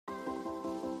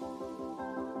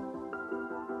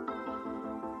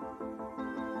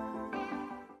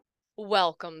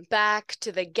Welcome back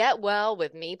to the Get Well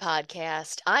With Me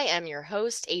podcast. I am your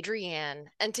host, Adrienne,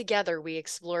 and together we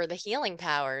explore the healing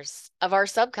powers of our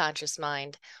subconscious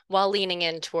mind while leaning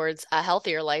in towards a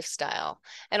healthier lifestyle.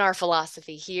 And our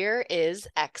philosophy here is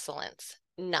excellence,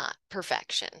 not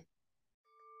perfection.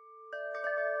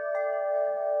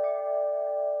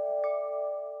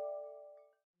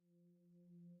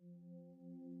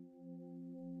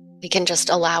 We can just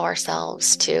allow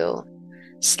ourselves to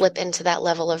slip into that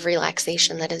level of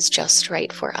relaxation that is just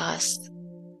right for us.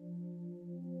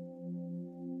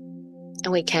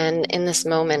 And we can, in this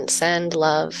moment, send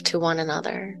love to one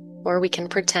another, or we can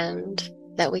pretend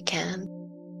that we can.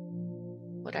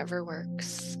 Whatever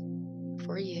works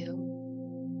for you.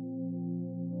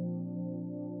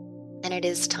 And it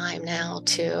is time now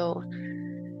to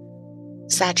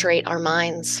saturate our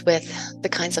minds with the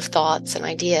kinds of thoughts and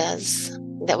ideas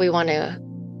that we want to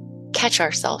catch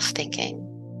ourselves thinking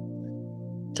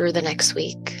through the next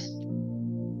week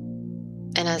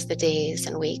and as the days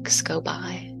and weeks go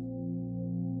by.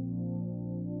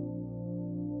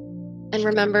 And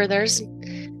remember, there's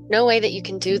no way that you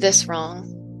can do this wrong.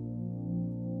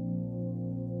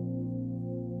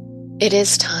 It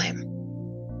is time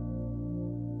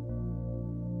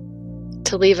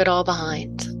to leave it all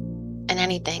behind, and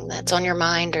anything that's on your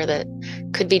mind or that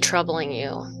could be troubling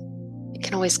you, you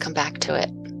can always come back to it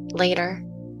later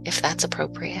if that's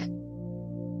appropriate.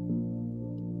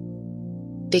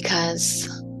 Because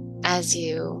as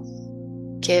you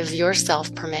give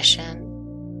yourself permission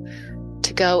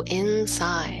to go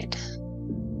inside,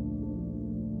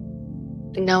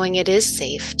 knowing it is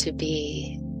safe to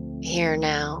be here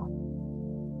now,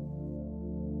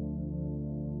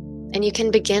 and you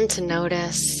can begin to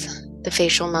notice the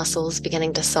facial muscles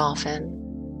beginning to soften.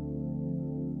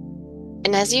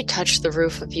 And as you touch the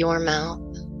roof of your mouth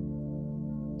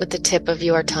with the tip of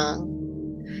your tongue,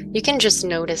 you can just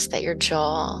notice that your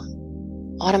jaw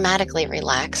automatically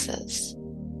relaxes.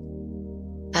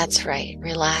 That's right,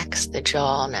 relax the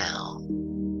jaw now.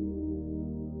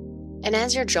 And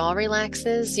as your jaw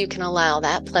relaxes, you can allow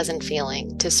that pleasant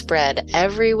feeling to spread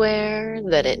everywhere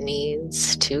that it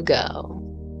needs to go.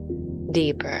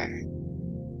 Deeper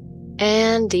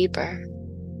and deeper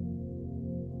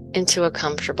into a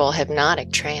comfortable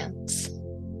hypnotic trance.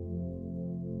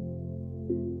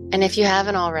 And if you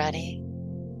haven't already,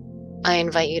 I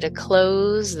invite you to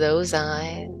close those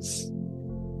eyes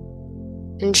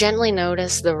and gently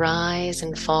notice the rise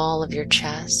and fall of your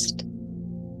chest.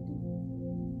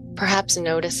 Perhaps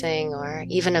noticing or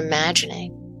even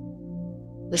imagining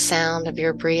the sound of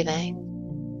your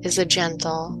breathing is a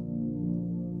gentle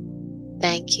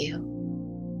thank you.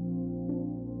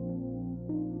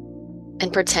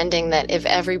 And pretending that if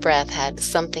every breath had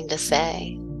something to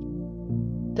say,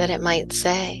 that it might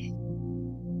say,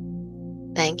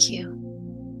 thank you.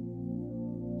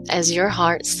 As your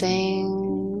heart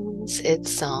sings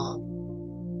its song.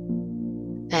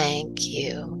 Thank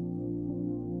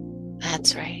you.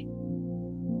 That's right.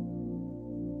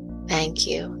 Thank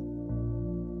you.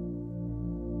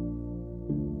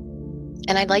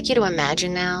 And I'd like you to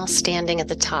imagine now standing at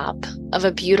the top of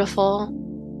a beautiful,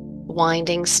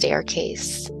 winding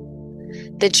staircase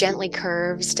that gently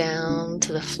curves down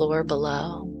to the floor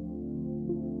below.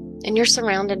 And you're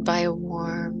surrounded by a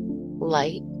warm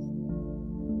light,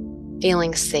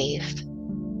 feeling safe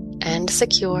and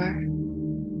secure.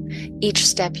 Each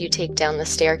step you take down the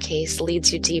staircase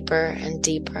leads you deeper and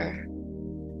deeper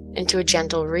into a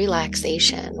gentle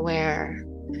relaxation where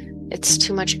it's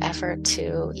too much effort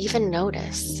to even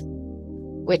notice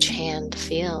which hand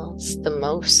feels the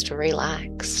most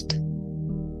relaxed.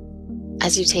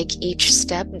 As you take each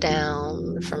step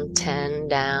down from 10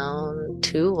 down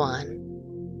to 1,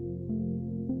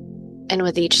 and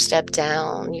with each step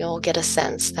down, you'll get a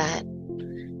sense that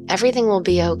everything will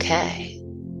be okay.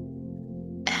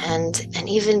 And an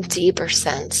even deeper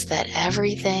sense that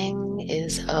everything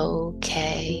is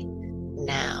okay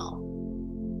now.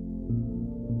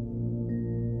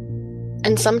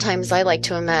 And sometimes I like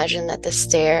to imagine that the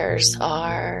stairs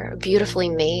are beautifully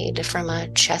made from a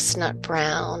chestnut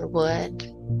brown wood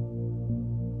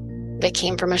that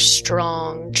came from a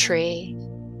strong tree.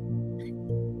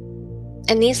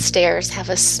 And these stairs have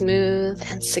a smooth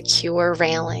and secure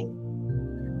railing.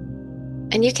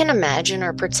 And you can imagine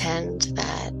or pretend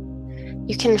that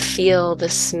you can feel the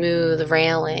smooth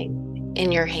railing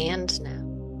in your hand now.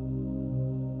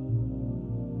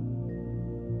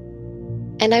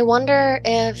 And I wonder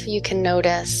if you can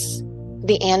notice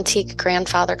the antique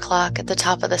grandfather clock at the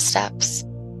top of the steps.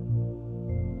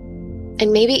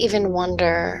 And maybe even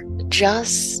wonder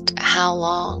just how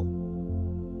long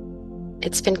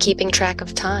it's been keeping track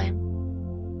of time.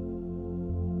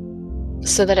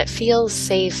 so that it feels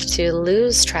safe to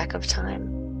lose track of time.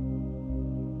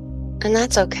 And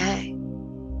that's okay,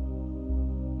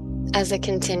 as it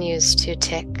continues to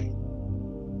tick,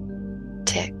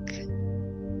 tick,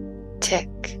 tick,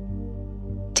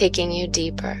 taking you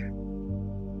deeper,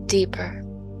 deeper,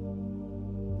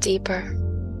 deeper.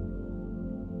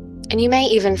 And you may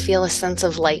even feel a sense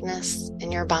of lightness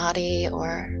in your body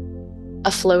or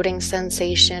a floating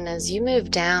sensation as you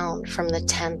move down from the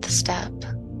 10th step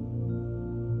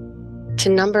to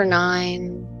number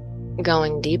 9,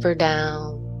 going deeper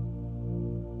down,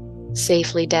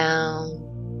 safely down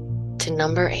to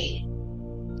number 8,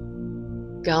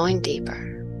 going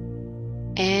deeper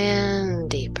and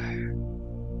deeper.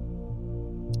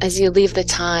 As you leave the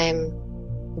time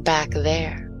back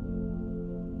there,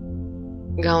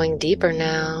 going deeper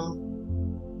now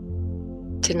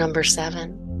to number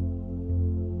 7,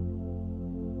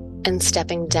 and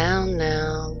stepping down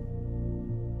now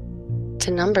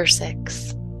to number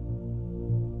 6.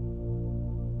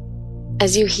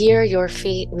 As you hear your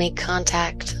feet make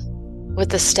contact with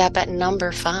the step at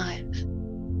number 5.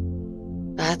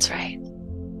 That's right.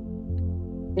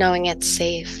 Knowing it's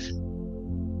safe.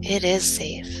 It is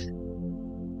safe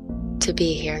to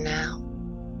be here now.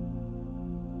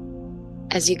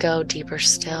 As you go deeper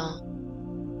still,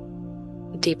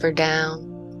 deeper down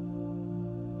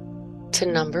to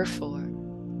number 4.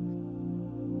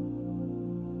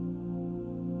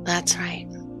 That's right.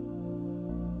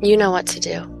 You know what to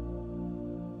do.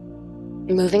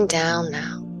 Moving down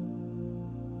now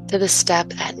to the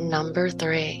step at number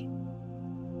 3.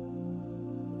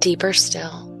 Deeper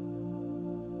still.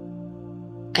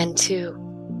 And 2,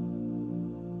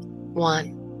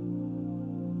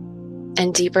 1.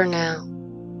 And deeper now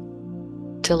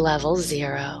to level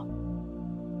 0.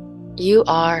 You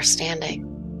are standing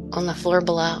on the floor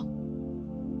below,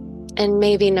 and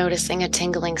maybe noticing a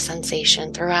tingling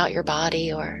sensation throughout your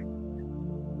body, or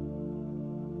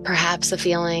perhaps a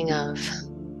feeling of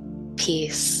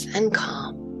peace and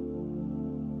calm.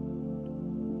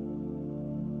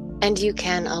 And you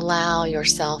can allow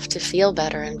yourself to feel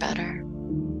better and better.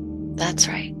 That's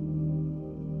right.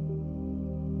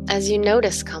 As you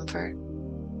notice comfort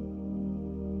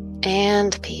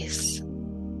and peace,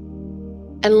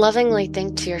 and lovingly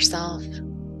think to yourself,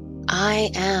 I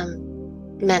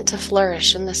am meant to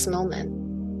flourish in this moment.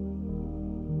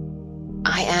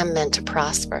 I am meant to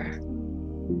prosper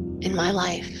in my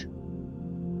life.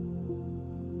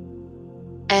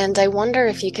 And I wonder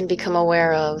if you can become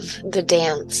aware of the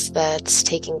dance that's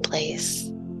taking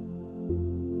place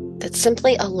that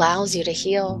simply allows you to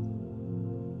heal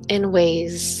in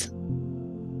ways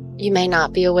you may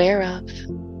not be aware of.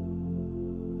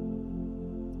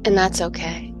 And that's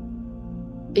okay,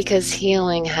 because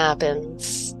healing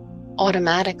happens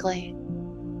automatically.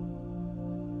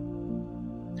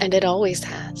 And it always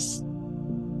has.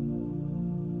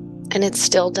 And it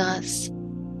still does.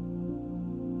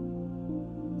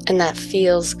 And that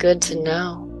feels good to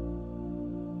know.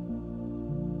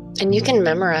 And you can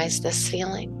memorize this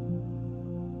feeling.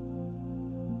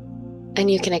 And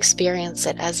you can experience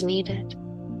it as needed.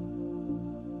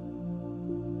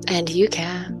 And you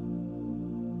can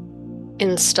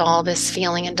install this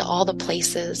feeling into all the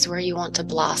places where you want to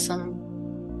blossom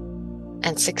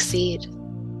and succeed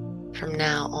from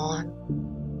now on.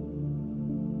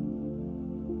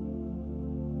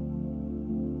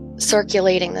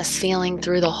 Circulating this feeling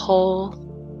through the whole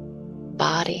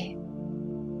body,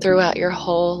 throughout your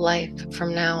whole life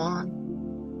from now on.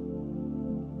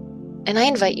 And I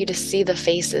invite you to see the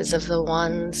faces of the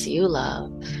ones you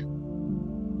love,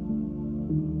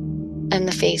 and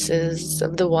the faces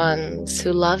of the ones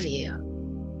who love you,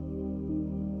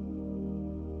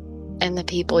 and the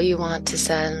people you want to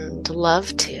send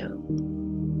love to.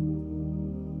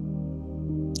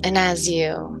 And as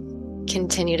you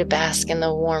continue to bask in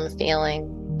the warm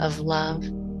feeling of love,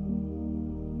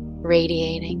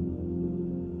 radiating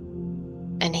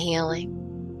and healing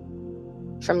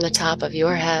from the top of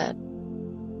your head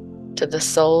to the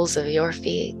soles of your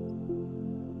feet,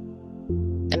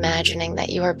 imagining that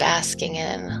you are basking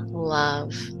in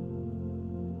love.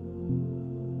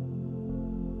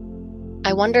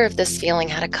 I wonder if this feeling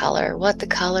had a color, what the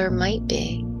color might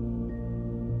be.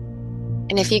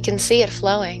 And if you can see it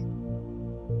flowing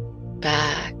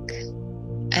back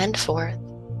and forth,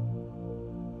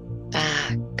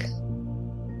 back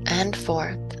and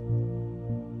forth.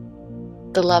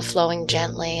 The love flowing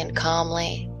gently and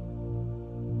calmly,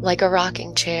 like a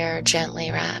rocking chair gently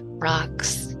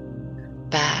rocks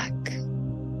back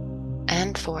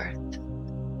and forth.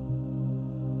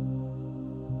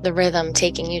 The rhythm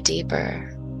taking you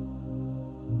deeper,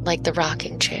 like the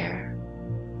rocking chair,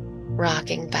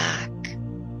 rocking back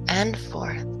and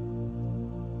forth.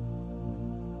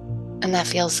 And that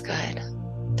feels good,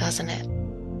 doesn't it?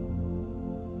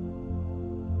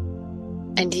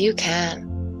 And you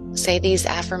can say these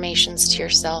affirmations to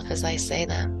yourself as I say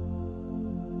them.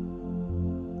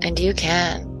 And you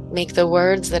can make the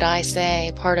words that I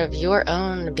say part of your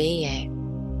own being,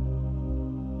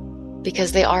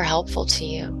 because they are helpful to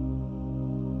you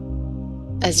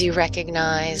as you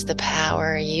recognize the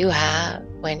power you have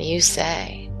when you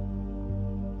say,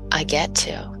 I get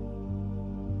to.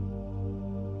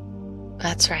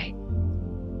 That's right.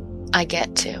 I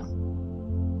get to.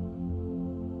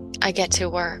 I get to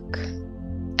work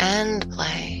and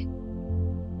play.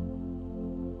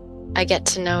 I get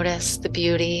to notice the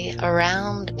beauty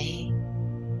around me.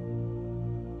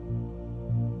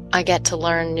 I get to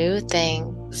learn new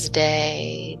things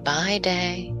day by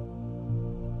day.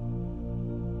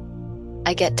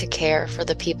 I get to care for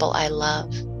the people I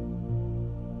love.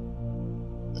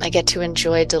 I get to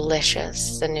enjoy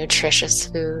delicious and nutritious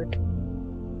food.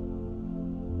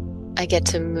 I get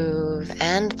to move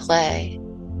and play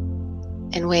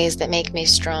in ways that make me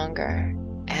stronger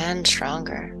and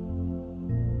stronger.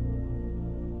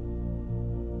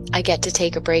 I get to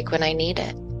take a break when I need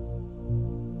it,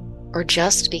 or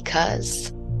just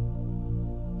because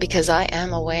I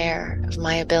am aware of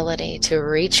my ability to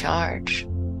recharge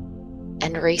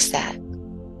and reset.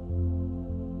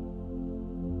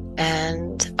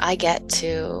 And I get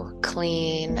to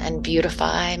clean and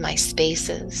beautify my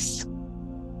spaces.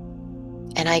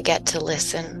 And I get to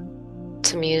listen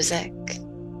to music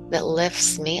that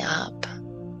lifts me up.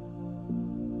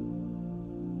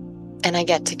 And I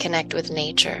get to connect with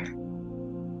nature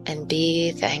and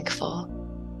be thankful.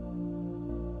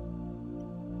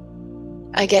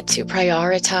 I get to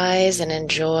prioritize and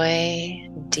enjoy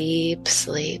deep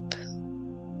sleep.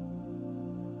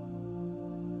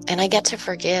 And I get to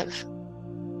forgive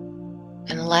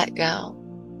and let go.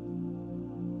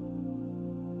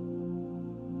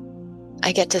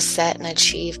 I get to set and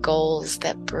achieve goals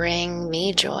that bring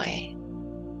me joy.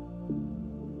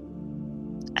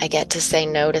 I get to say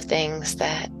no to things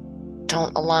that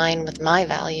don't align with my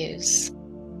values.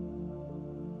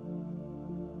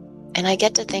 And I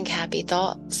get to think happy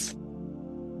thoughts.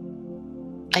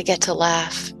 I get to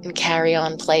laugh and carry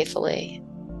on playfully.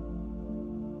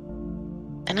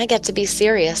 And I get to be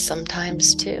serious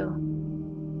sometimes too.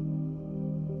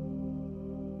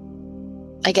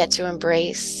 I get to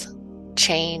embrace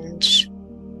change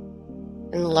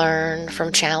and learn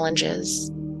from challenges.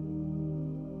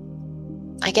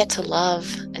 I get to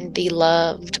love and be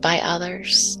loved by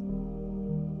others.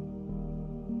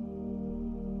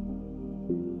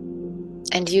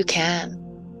 And you can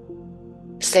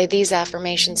say these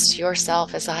affirmations to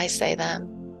yourself as I say them.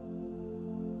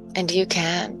 And you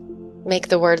can make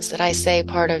the words that I say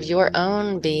part of your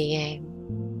own being,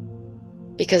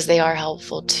 because they are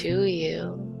helpful to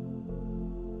you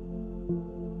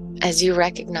as you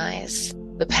recognize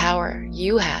the power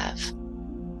you have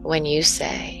when you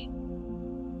say,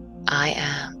 I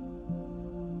am.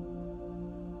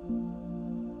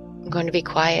 I'm going to be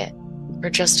quiet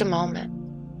for just a moment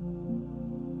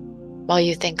while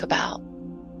you think about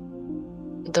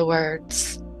the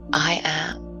words, I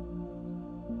am.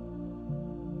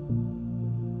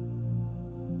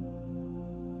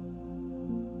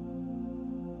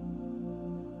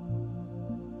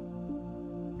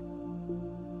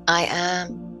 I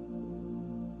am.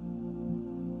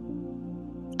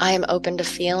 I am open to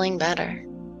feeling better.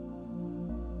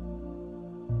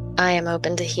 I am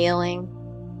open to healing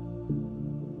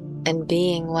and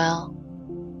being well.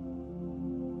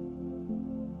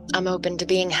 I'm open to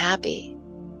being happy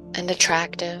and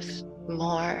attractive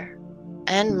more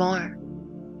and more.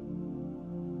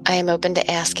 I am open to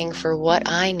asking for what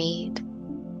I need.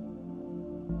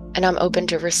 And I'm open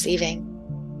to receiving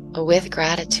with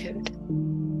gratitude.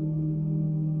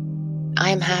 I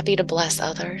am happy to bless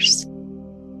others.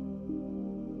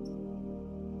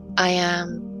 I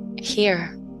am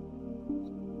here.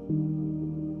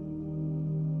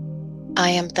 I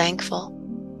am thankful.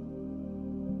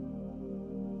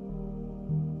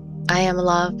 I am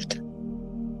loved.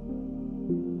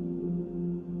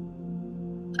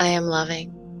 I am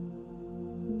loving.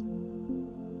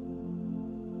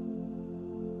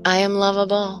 I am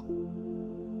lovable.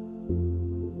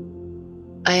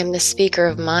 I am the speaker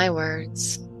of my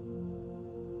words.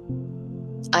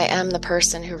 I am the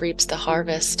person who reaps the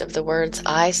harvest of the words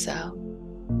I sow.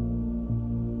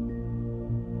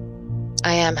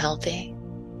 I am healthy.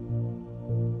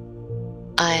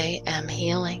 I am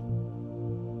healing.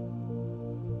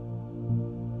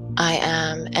 I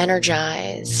am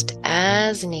energized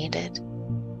as needed.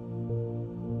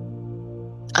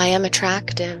 I am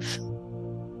attractive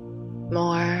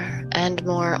more and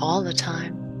more all the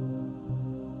time.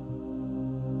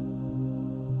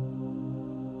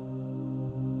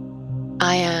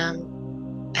 I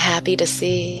am happy to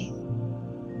see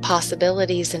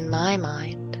possibilities in my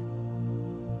mind.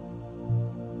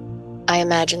 I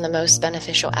imagine the most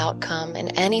beneficial outcome in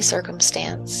any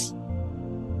circumstance.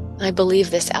 I believe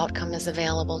this outcome is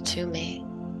available to me,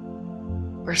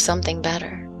 or something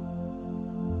better.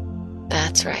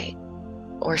 That's right,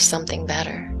 or something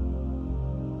better.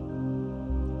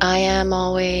 I am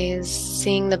always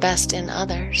seeing the best in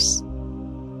others,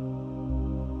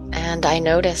 and I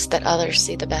notice that others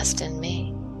see the best in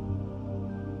me.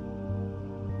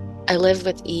 I live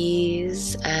with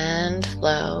ease and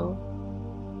flow.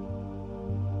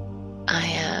 I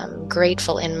am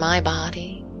grateful in my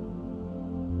body.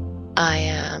 I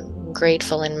am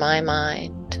grateful in my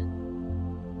mind.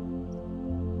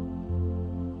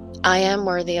 I am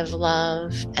worthy of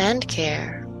love and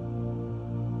care.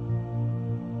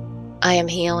 I am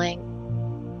healing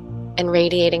and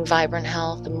radiating vibrant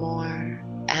health more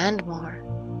and more.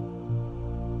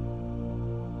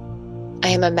 I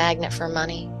am a magnet for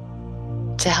money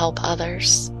to help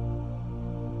others.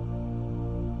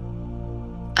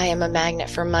 I am a magnet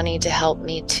for money to help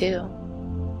me too.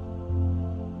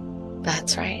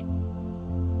 That's right.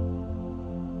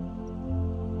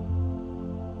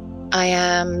 I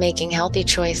am making healthy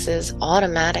choices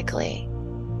automatically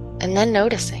and then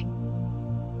noticing.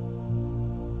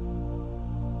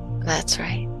 That's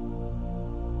right.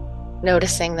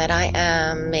 Noticing that I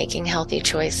am making healthy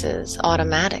choices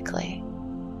automatically.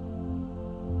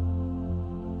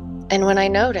 And when I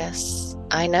notice,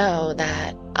 I know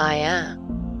that I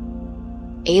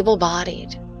am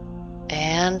able-bodied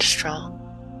and strong.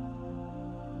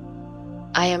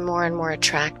 I am more and more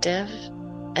attractive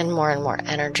and more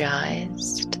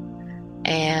energized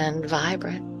and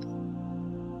vibrant.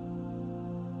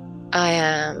 I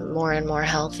am more and more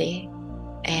healthy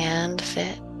and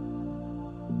fit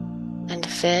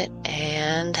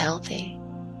and healthy.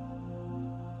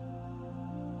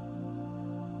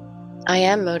 I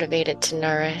am motivated to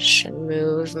nourish and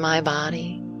move my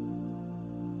body.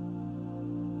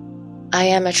 I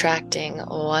am attracting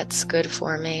what's good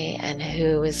for me and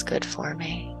who is good for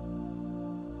me.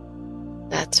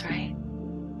 That's right.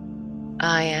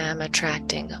 I am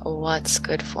attracting what's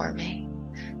good for me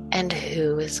and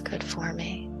who is good for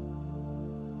me.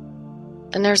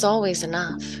 And there's always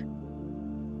enough.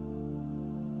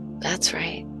 That's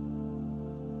right.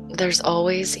 There's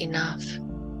always enough.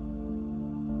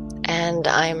 And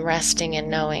I'm resting in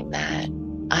knowing that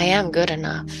I am good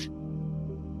enough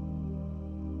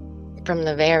from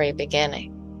the very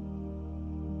beginning.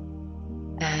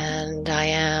 And I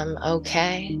am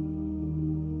okay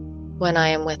when I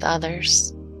am with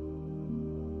others.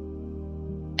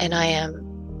 And I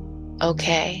am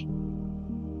okay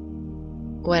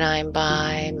when I'm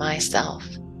by myself.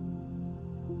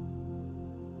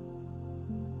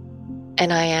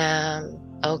 And I am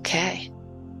okay.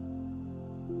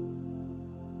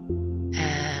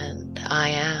 And I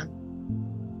am.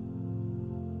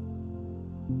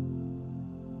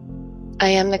 I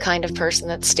am the kind of person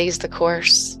that stays the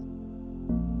course.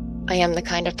 I am the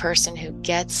kind of person who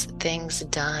gets things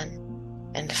done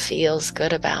and feels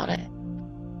good about it.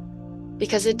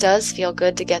 Because it does feel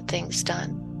good to get things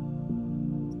done.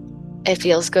 It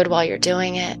feels good while you're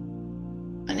doing it,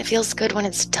 and it feels good when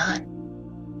it's done.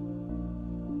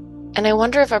 And I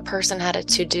wonder if a person had a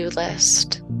to-do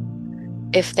list,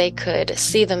 if they could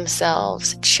see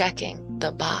themselves checking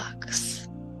the box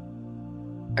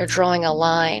or drawing a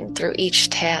line through each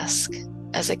task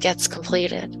as it gets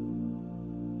completed.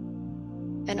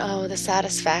 And oh, the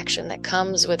satisfaction that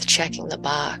comes with checking the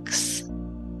box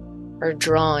or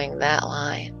drawing that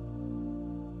line.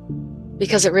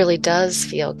 Because it really does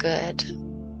feel good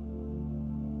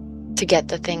to get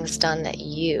the things done that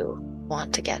you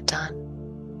want to get done.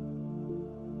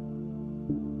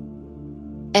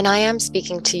 And I am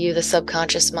speaking to you, the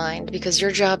subconscious mind, because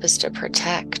your job is to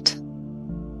protect.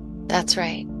 That's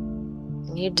right.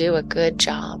 And you do a good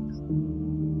job.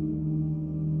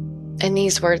 And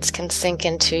these words can sink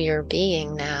into your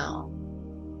being now.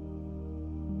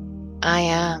 I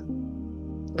am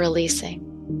releasing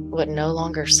what no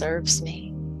longer serves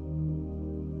me.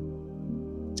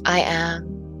 I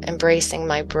am embracing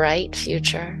my bright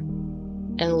future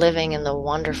and living in the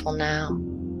wonderful now.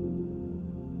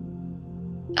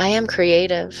 I am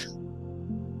creative,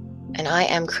 and I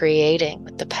am creating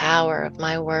with the power of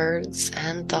my words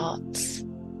and thoughts.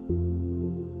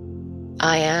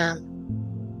 I am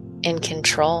in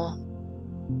control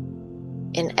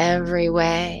in every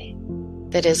way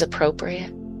that is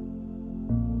appropriate.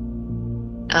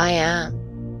 I am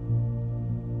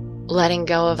letting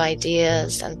go of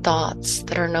ideas and thoughts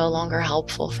that are no longer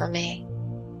helpful for me.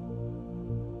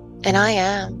 And I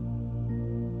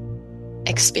am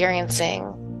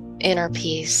experiencing inner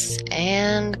peace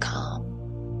and calm.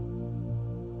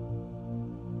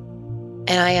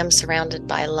 And I am surrounded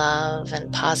by love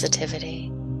and positivity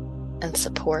and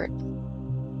support.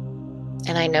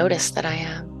 And I notice that I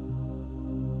am.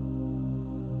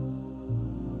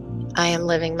 I am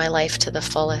living my life to the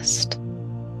fullest.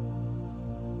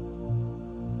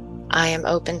 I am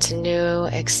open to new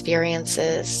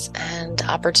experiences and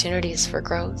opportunities for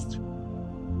growth.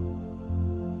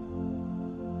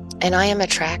 And I am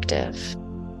attractive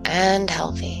and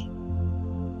healthy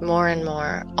more and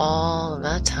more all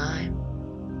the time.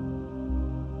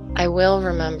 I will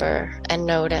remember and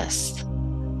notice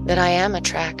that I am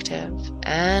attractive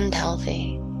and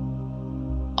healthy,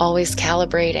 always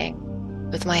calibrating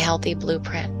with my healthy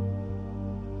blueprint.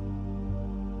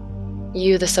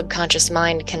 You, the subconscious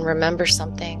mind, can remember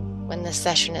something when this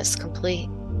session is complete.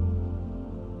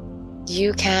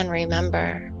 You can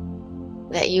remember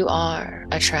that you are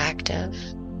attractive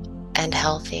and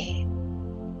healthy,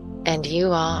 and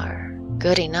you are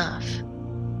good enough.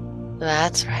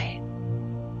 That's right.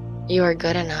 You are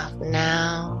good enough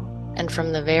now and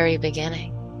from the very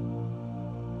beginning.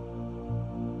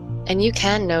 And you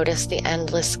can notice the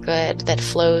endless good that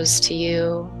flows to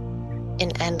you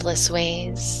in endless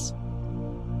ways.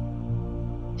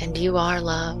 And you are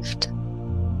loved.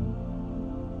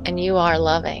 And you are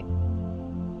loving.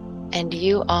 And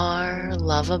you are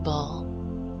lovable.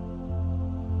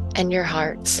 And your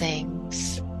heart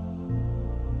sings,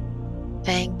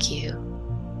 thank you.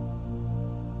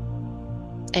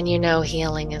 And you know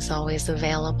healing is always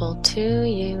available to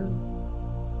you.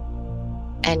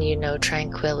 And you know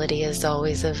tranquility is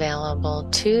always available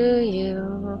to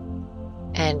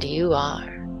you. And you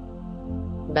are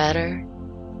better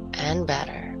and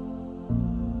better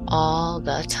all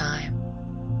the time.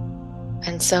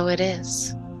 And so it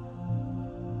is.